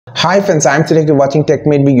Hi friends, I'm Tilak, you're watching Tech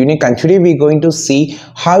Made Me Unique, and today we're going to see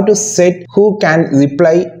how to set who can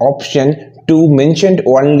reply option to mentioned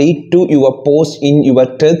only to your post in your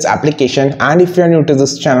Threads application. And if you're new to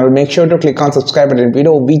this channel, make sure to click on subscribe button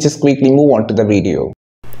below. We just quickly move on to the video.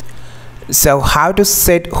 So how to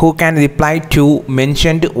set who can reply to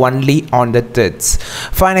mentioned only on the threads.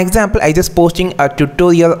 For an example, I just posting a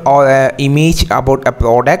tutorial or an image about a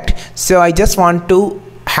product, so I just want to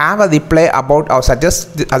have a reply about or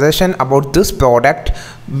suggestion about this product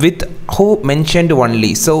with who mentioned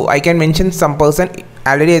only. So I can mention some person.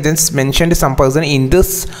 Already I just mentioned some person in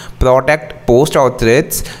this product post or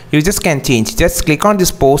threads. You just can change, just click on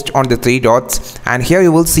this post on the three dots, and here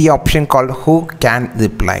you will see an option called who can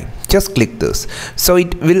reply. Just click this, so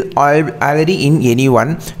it will already in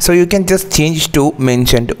anyone, so you can just change to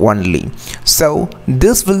mentioned only. So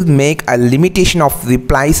this will make a limitation of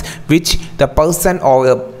replies which the person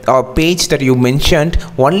or page that you mentioned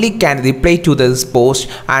only can reply to this post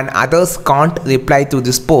and others can't reply to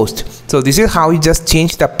this post. So this is how you just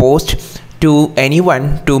change the post to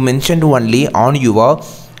anyone to mentioned only on your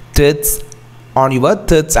threads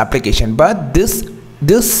application. But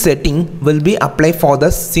this setting will be applied for the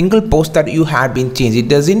single post that you have been changed. It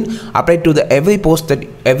doesn't apply to the every post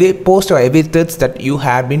or every threads that you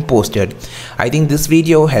have been posted. I think this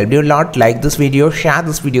video helped you a lot. Like this video, share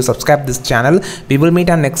this video, subscribe this channel. We will meet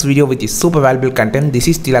on next video with super valuable content. This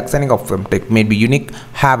is Tilak signing off from Tech Made Me Unique.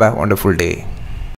 Have a wonderful day.